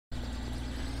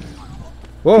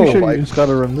Whoa! Pretty sure you just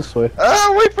gotta run this way.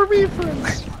 Ah, wait for me,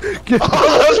 friends!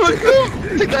 Oh, that's what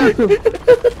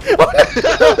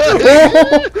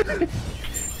Oh.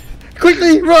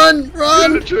 Quickly, run!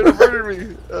 Run! You're trying to murder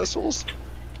me, assholes.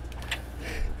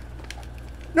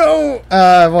 No!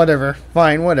 Whatever.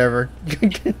 Fine, whatever.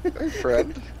 Hey,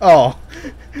 friend. Oh.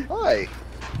 Hi.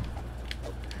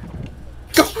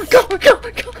 Go! Go! Go! Go!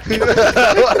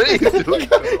 What are you doing?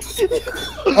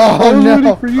 Oh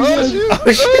no! For you Oh, guys. shoot.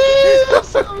 Oh,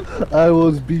 shit. I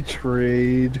was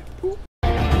betrayed.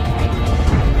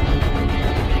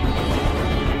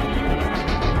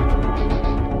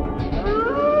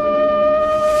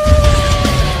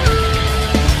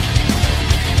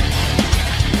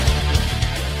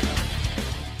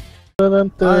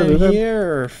 I'm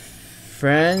here,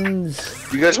 friends.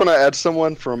 You guys want to add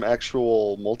someone from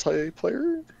actual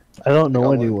multiplayer? I don't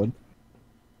know anyone.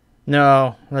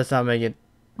 No, let's not make it.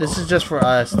 This is just for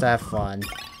us to have fun.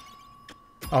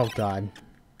 Oh god.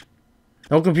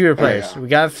 No computer players. yeah. We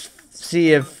gotta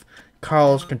see if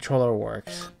Carl's controller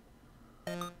works.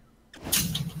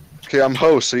 Okay, I'm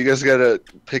host, so you guys gotta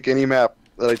pick any map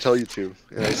that I tell you to.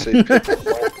 And I say pick.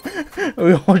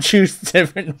 We all choose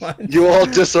different ones. You all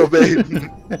disobeyed.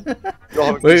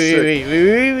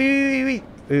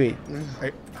 Wait.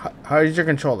 How's your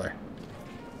controller?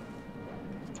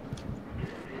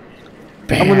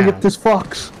 Bam. I'm gonna get this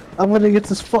fox. I'm gonna get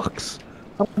this fox.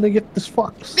 I'm gonna get this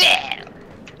fox.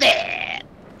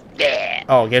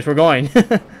 Oh, guess we're going.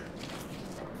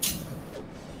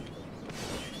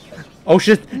 Oh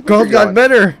shit, Carl got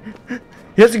better.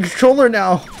 He has a controller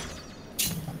now.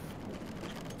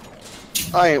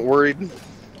 I ain't worried.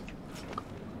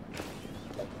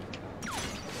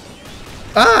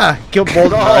 Ah, killed both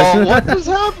of us. Oh, what just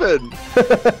happened?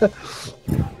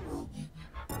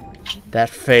 That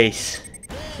face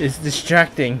is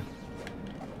distracting.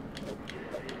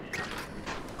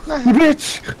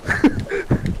 Bitch!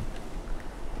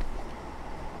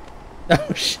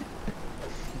 Oh shit.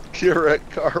 You're right,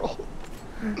 Carl.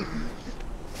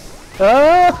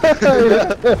 Ah!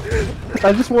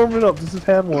 I just warmed it up. This is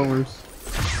hand warmers.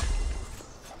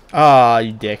 Ah,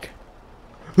 you dick.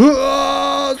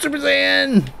 Oh, Super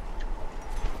Saiyan!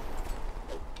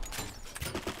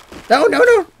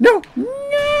 No!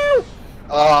 Oh,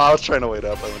 I was trying to wait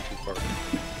up. I went too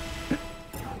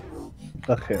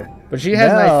far. Okay. But she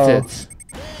has Now- nice tits.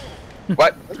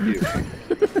 What? You.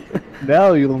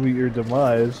 Now you'll meet your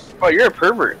demise. Oh, you're a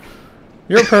pervert.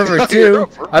 You're a pervert You're too. a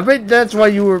pervert. I bet that's why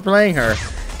you were playing her.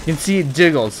 You can see it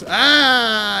jiggles.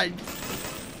 Ah!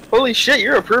 Holy shit,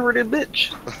 you're a perverted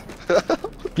bitch.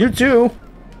 You too.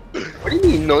 What do you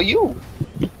mean, no you?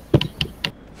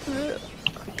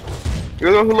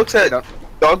 You're the one who looks at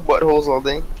dog buttholes all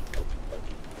day.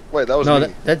 Wait, that was No,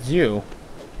 me. that's you,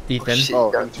 Ethan. shit.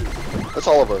 Oh, me too. That's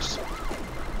all of us.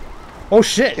 Oh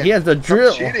shit, he has the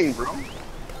drill. Stop cheating, bro.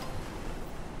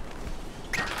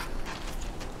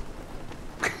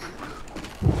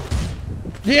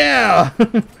 Yeah!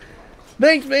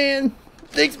 Thanks, man!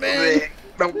 Thanks, man!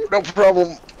 No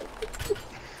problem.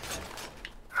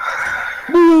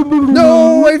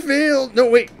 No, I failed! No,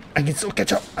 wait. I can still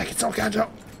catch up. I can't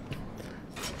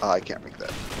make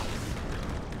that.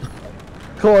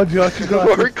 Come on, Josh. You got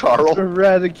Sorry, Carl.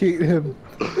 eradicate him.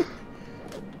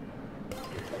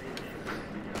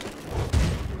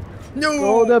 No!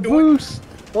 Oh, that boost.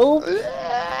 Oh.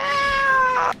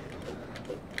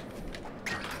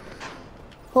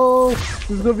 Oh, this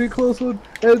is gonna be a close one.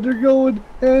 And they're going.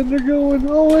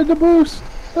 Oh, and the boost.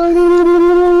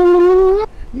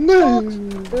 No.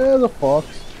 Yeah, the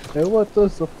fox. And what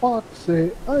does the fox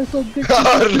say? I so dick.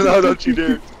 No, don't you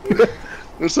dare.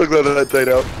 I'm so glad that died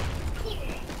out.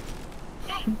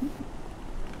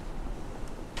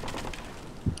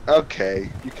 Okay,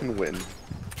 you can win.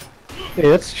 Hey,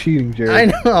 that's cheating, Jared. I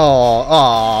know.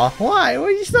 Aw. Why? Why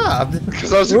you stop?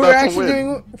 Because I was We were about to actually win.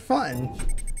 doing fun.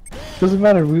 Doesn't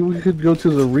matter. We could go to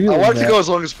the real. I wanted to map. go as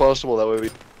long as possible. That way we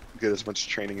get as much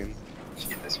training in.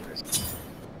 Get this first.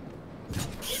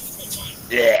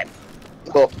 Yeah.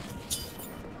 Well,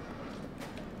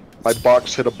 my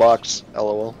box hit a box.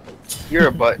 LOL. You're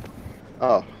a butt.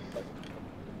 Oh.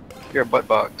 You're a butt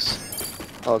box.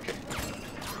 Okay.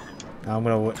 Now I'm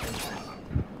gonna win.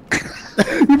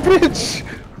 You bitch!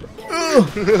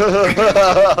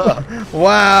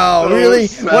 Wow, Oh, really?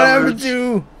 savage. What happened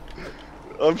to?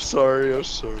 I'm sorry.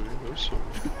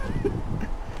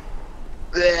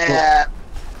 Yeah.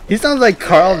 He sounds like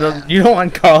Carl. You don't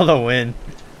want Carl to win.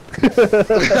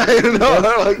 I know.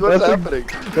 I'm like, what's That's happening?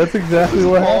 That's exactly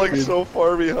what Falling happened. so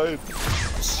far behind.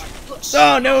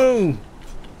 Oh no!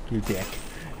 You dick.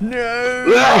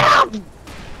 No!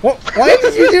 What? Why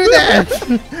did you do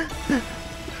that?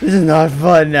 This is not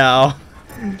fun now.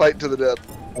 Fight to the death.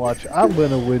 Watch, I'm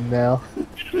gonna win now.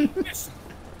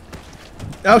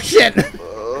 Oh shit!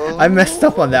 I messed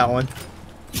up on that one.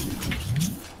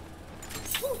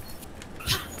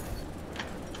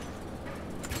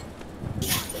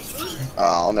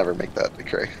 I'll never make that.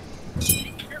 Okay.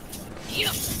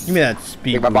 Give me that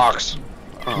speed. Take my boost. box.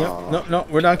 No, no, no,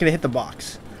 we're not gonna hit the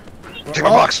box. Take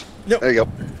my box. No. There you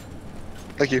go.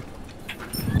 Thank you.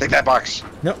 Take that box.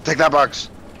 No. Take that box.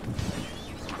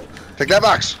 Take that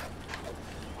box.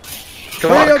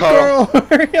 Come Hurry on, up, Carl. girl!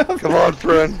 Hurry up! Come on,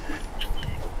 friend.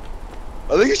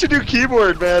 I think you should do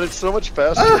keyboard, man. It's so much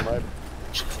faster. Man.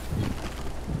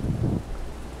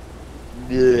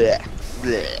 Blech.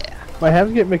 Blech. My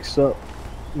hands get mixed up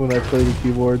when I play the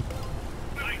keyboard.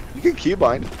 You can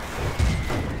keybind.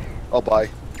 I'll buy.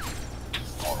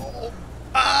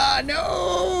 Ah,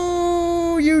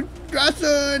 no! You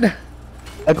bastard!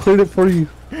 I cleared it for you.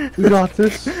 We got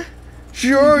this.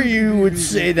 Sure you would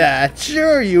say that.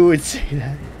 Sure you would say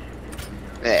that.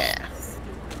 Yeah.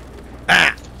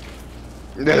 Ah!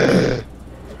 Ugh.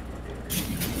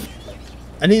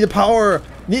 I need the power!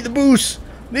 Need the boost!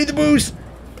 Need the boost!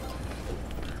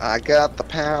 I got the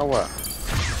power.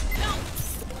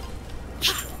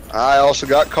 I also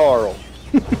got Carl.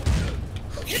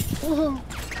 Oh.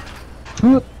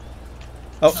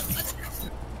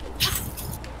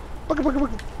 Booga, booga,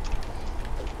 booga.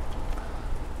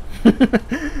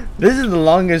 This is the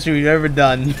longest we've ever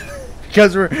done.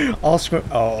 Because we're all screwed.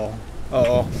 Oh. Uh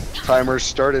oh. Timer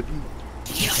started.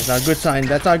 That's not a good sign.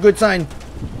 That's not a good sign.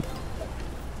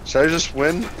 Should I just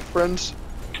win, friends?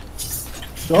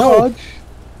 Dodge.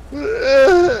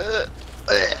 Uh,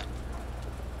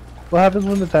 What happens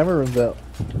when the timer runs out?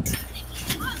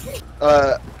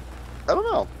 I don't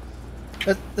know.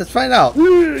 Let's find out.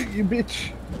 You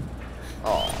bitch.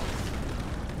 Oh.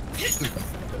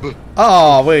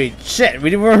 Oh, wait. Shit.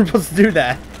 We weren't supposed to do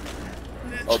that.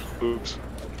 Oh, oops.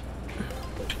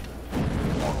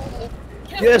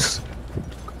 Yes.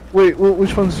 Wait,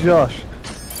 which one's Josh?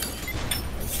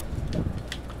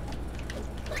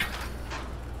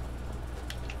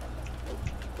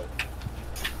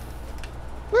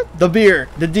 The beer.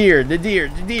 The deer. The deer.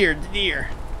 The deer. The deer.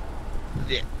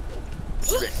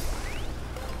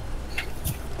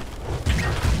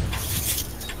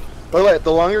 By the way,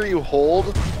 the longer you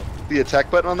hold the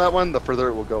attack button on that one, the further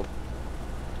it will go.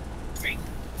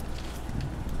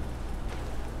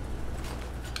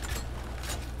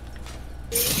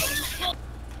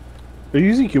 Are you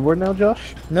using keyboard now,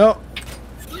 Josh? No.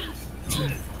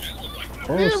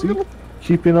 Oh, see,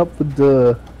 keeping up with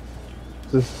the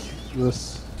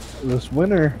this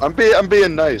winner. I'm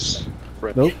being nice,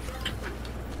 friend. Nope.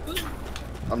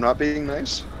 I'm not being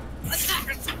nice.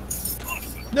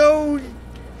 No.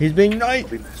 He's being nice.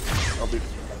 I'll be.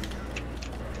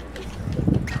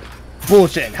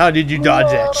 Bullshit. How did you dodge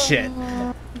that shit?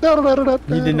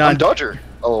 You did not. I'm Dodger.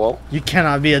 LOL. You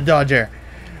cannot be a dodger.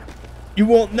 You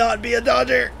won't not be a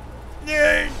dodger.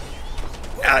 Yeah.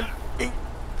 Ah.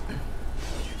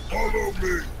 Follow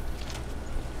me.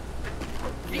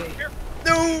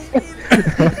 No.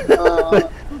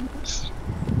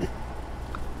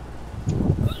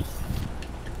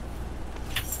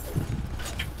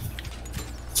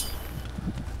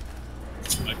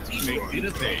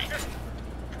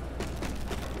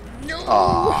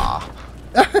 Ah.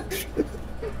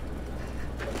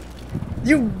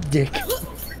 You dick.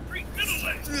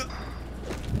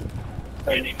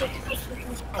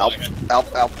 Help! Help!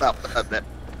 Help! Help! Help!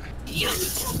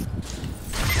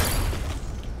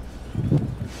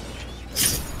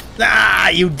 Ah,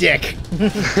 you dick.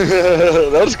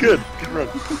 That was good. Good run.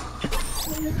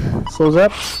 So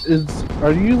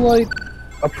are you like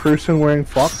a person wearing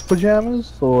fox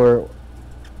pajamas, or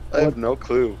I have no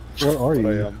clue what are what I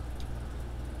you? am.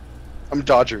 I'm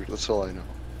Dodger. That's all I know.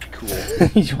 Cool.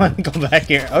 You want to go back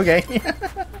here? Okay.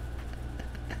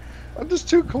 I'm just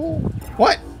too cool.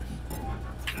 What?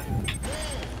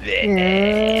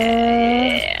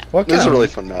 What This is a kind really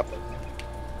of... fun map.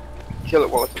 Kill it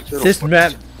while it's in This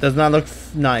map does not look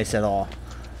nice at all.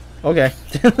 Okay.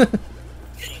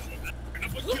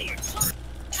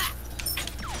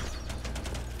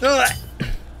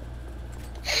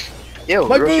 Yo,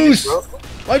 My Roshi, boost! bro.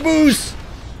 My boost!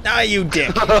 Ah, you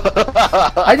dick.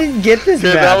 I didn't get this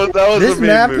Okay, map. that was This a mean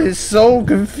map move. is so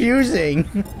confusing.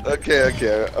 Okay,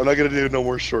 okay. I'm not gonna do no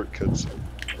more shortcuts.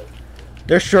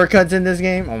 There's shortcuts in this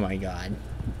game? Oh my god.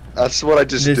 That's what I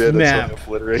just This did. map. That's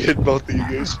why I obliterated both of you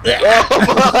guys.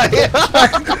 Oh my!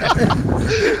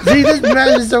 See, this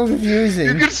map is so You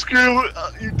confusing. can screw.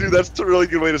 You do. That's a really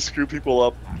good way to screw people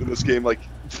up in this game. Like.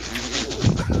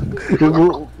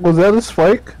 Was that a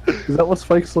spike? Is that what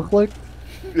spikes look like?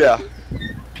 Yeah.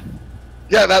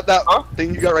 Yeah, that Huh?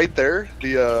 thing you got right there.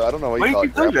 The I don't know what Why you do call you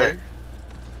it. keep doing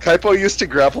Grappling. Kaipo used to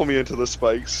grapple me into the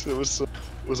spikes. It was a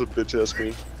bitch ass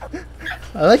move.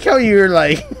 I like how you're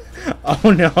like,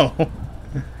 oh no.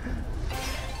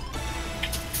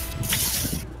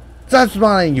 Stop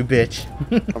spawning, you bitch.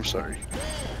 I'm sorry.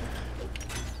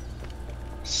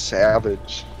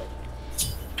 Savage.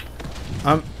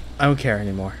 I don't care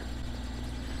anymore.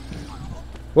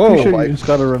 Pretty Whoa. sure Mike. you just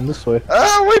gotta run this way.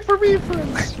 Ah, wait for me,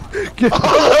 friends.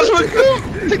 Oh, that's what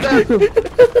Take that.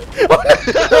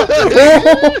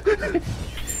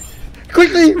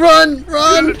 Quickly, run,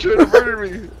 run! You're trying to murder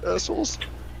me, assholes.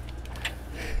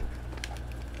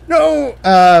 No!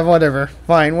 Whatever.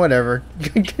 Fine, whatever.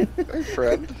 Hey,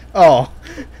 friend. Oh.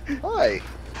 Hi.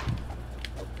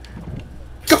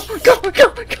 Go, go, go, go!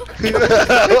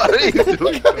 What are you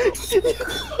doing?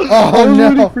 Oh I'm no!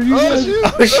 rooting for you Oh, guys. shoot.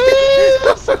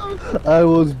 Oh shit! I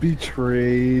was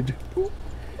betrayed.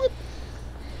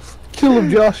 Kill him,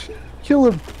 Josh. Kill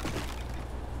him.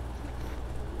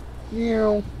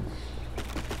 Meow.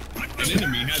 An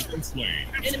enemy has been slain.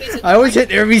 I always hit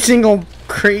every single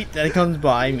crate that comes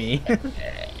by me. There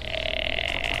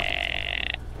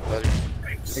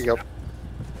you go.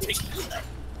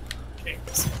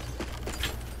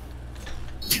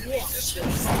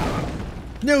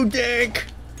 No dick!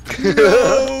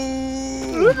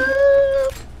 No!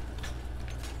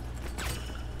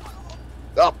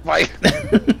 Oh, my.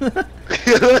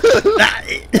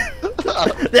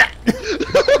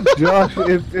 Josh,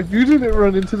 if you didn't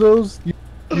run into those, you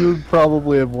would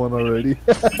probably have won already.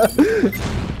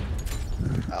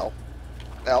 Ow.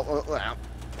 Ow. Ow. I'm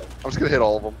just gonna hit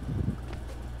all of them.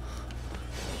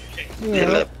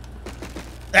 Yeah.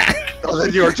 Oh,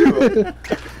 then you are too.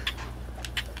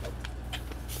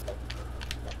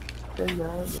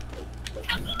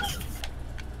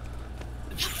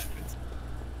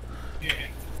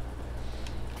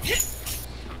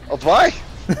 Oh, bye.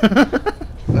 I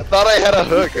thought I had a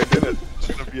hook. I didn't. It's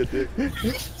gonna be a dick.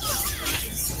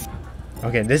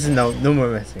 Okay, this is no more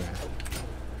messing.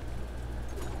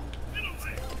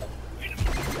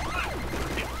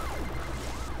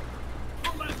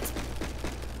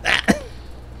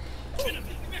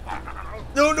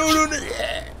 No, no, no, no.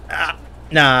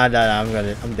 Nah, I'm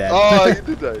dead. Oh, you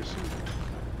did that. Shoot.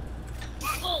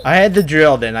 I had the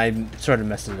drill, then I sort of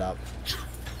messed it up.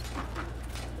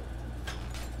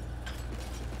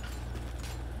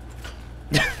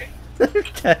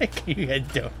 What you had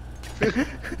to do?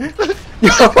 No,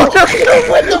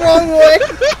 went the wrong way.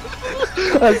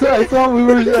 I thought we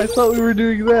were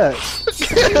doing that.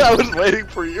 I was waiting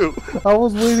for you. I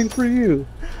was waiting for you.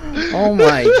 Oh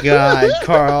my God,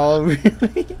 Carl!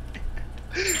 Really?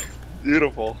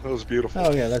 Beautiful. That was beautiful.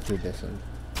 Oh yeah, let's do this one.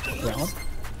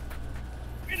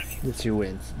 The two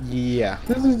wins. Yeah.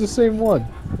 This is the same one.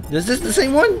 Is this the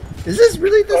same one? Is this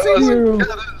really the same one? You.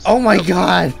 Oh my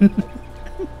God!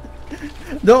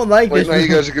 Don't like Wait, this. now you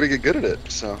guys are gonna get good at it.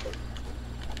 So.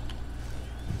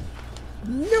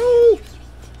 No!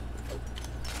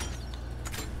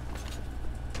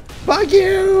 Fuck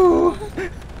you!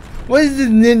 What is this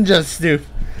ninja stuff?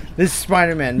 This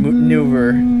Spider-Man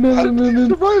maneuver. No, How no, did no, you no.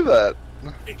 survive that?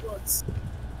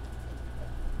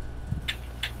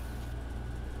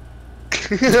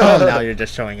 Oh, now you're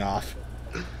just showing off.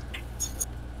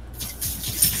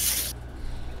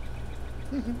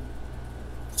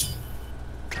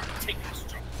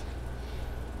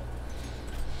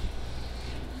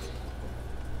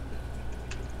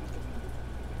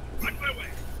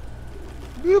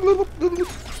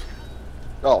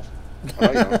 Oh. I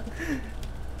know.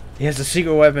 He has a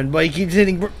secret weapon, but he keeps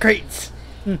hitting crates.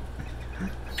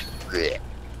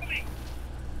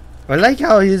 I like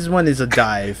how his one is a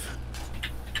dive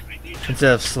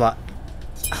instead of slot.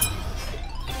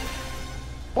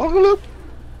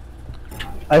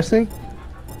 I think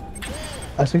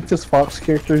this Fox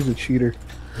character is a cheater.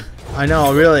 I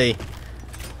know, really.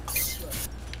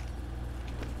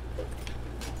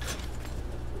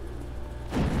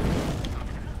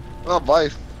 Oh, bye.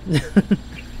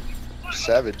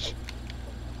 Savage.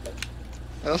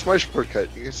 That's my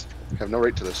shortcut. You guys have no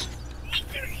right to this.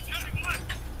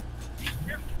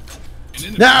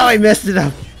 No, I messed it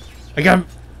up. I gotta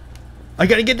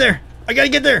get there. I gotta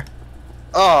get there.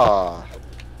 Ah.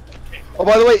 Oh,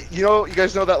 by the way, you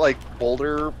guys know that like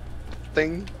boulder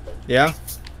thing? Yeah,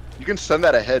 You can send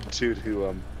that ahead too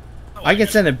to I can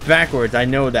send it backwards. I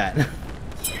know that.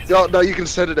 No, you can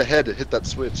send it ahead to hit that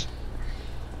switch.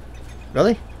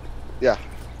 Really? Yeah.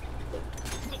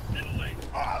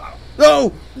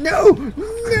 No! No!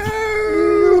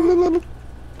 No!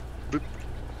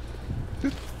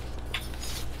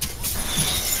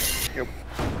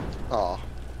 Aw.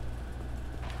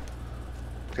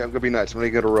 Okay, I'm gonna be nice. I'm gonna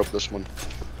get a rope this one.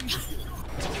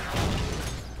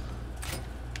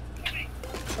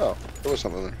 Oh, there was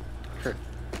something there. Here.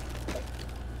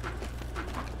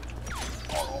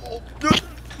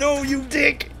 No, you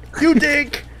dick! You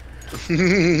dick!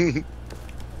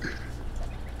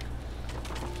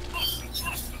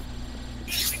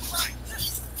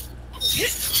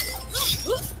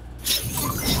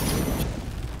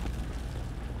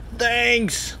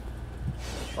 Thanks!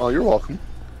 Oh, you're welcome.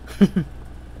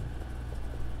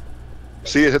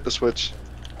 See it hit the switch.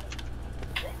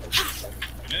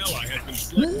 An ally has been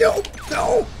slain. No!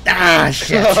 No! Ah,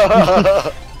 shit!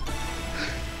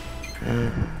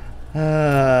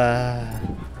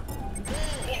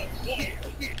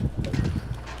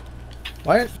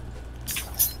 What?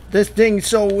 This thing's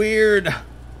so weird!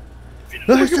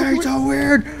 This thing's so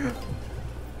weird!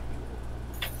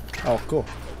 Oh, cool.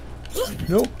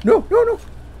 No, no, no, no!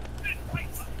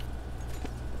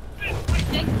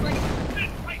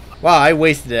 Wow, I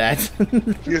wasted that.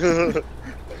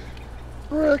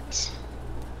 Correct.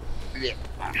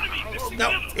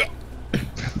 No.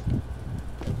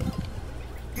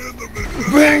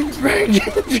 Bang, bang,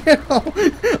 I'm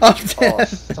Oh, dead.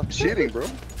 stop cheating, bro.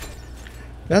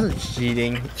 That's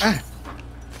cheating. Ah.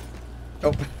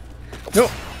 Oh. No.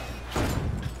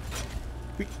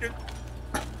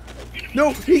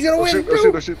 No, he's gonna Oh, win. shoot, oh, No.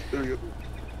 shoot, oh, shoot. There we go.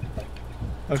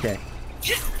 Okay.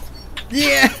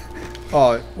 Yeah.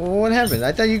 Oh, well, what happened?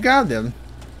 I thought you grabbed him.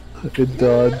 It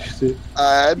dodged it.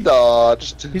 I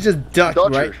dodged. He just ducked,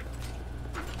 Dodger. right?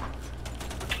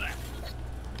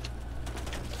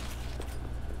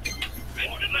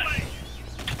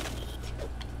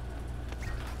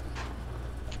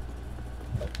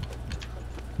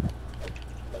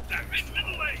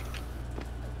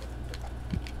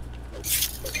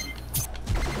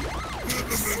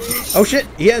 Oh shit,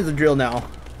 he has a drill now.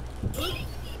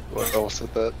 What else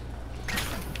hit that?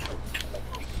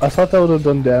 I thought that would have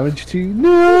done damage to you.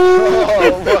 No!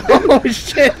 Oh, my. Oh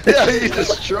shit! Yeah, you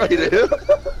destroyed him.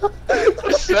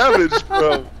 Savage,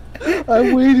 bro.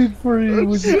 I waited for you. When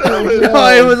you Savage. came Oh,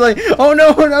 I down. was like, oh no,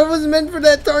 I was meant for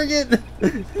that target.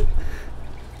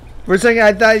 For a second,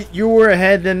 I thought you were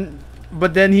ahead,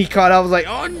 but then he caught up. I was like,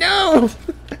 oh no!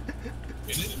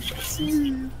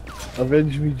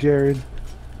 Avenge me, Jared.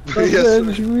 Yes,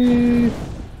 Avenge sir. me.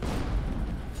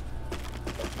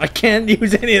 I can't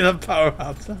use any of the power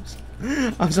ups.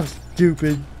 I'm so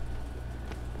stupid.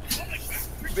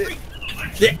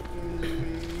 Yeah.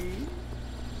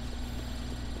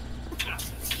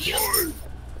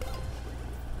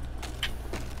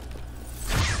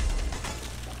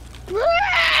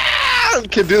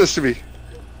 Can't do this to me.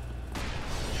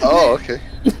 Oh, okay.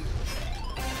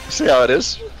 See how it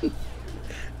is?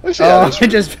 I see how Oh, it is. I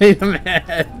just made him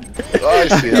mad. Oh, I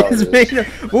see how it just is. made him.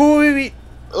 Ooh, wait.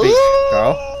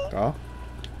 Carl, Carl,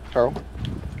 Carl.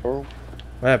 Carl.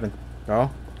 what happened?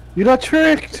 Carl? You got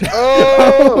tricked.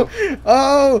 Oh!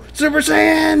 Oh, Super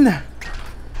Saiyan!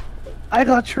 I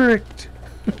got tricked.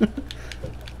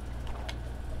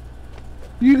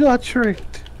 You got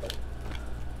tricked.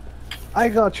 I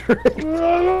got tricked.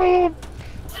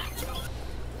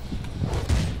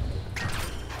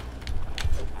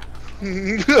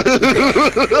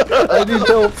 I need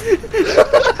help.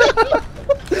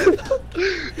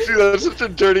 Dude, that's such a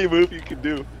dirty move you can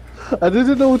do. I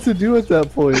didn't know what to do at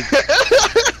that point.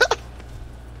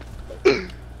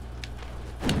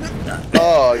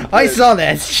 Oh, you I bitch. saw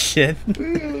that shit.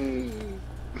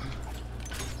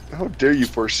 How dare you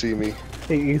foresee me?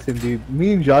 Hey Ethan, dude,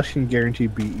 me and Josh can guarantee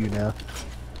beat you now.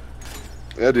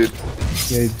 Yeah, dude.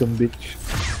 Yeah, you dumb bitch.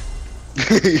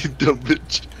 You dumb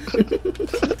bitch.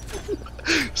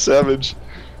 Savage.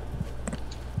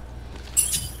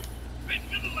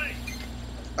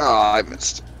 Ah, I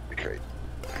missed. Great.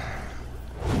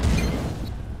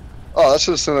 Oh, I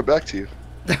should have sent it back to you.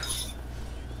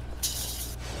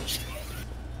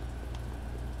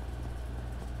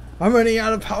 I'm running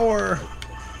out of power.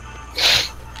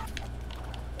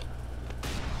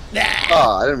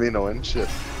 Ah, I didn't mean to win. Shit.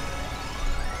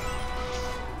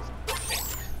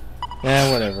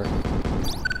 Yeah, whatever.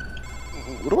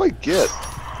 What do I get?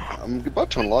 I'm about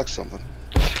to unlock something.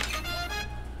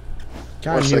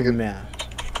 Got One a new second. map.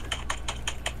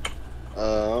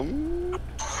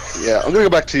 Yeah, I'm gonna go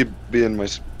back to being my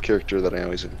character that I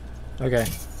always am. Okay.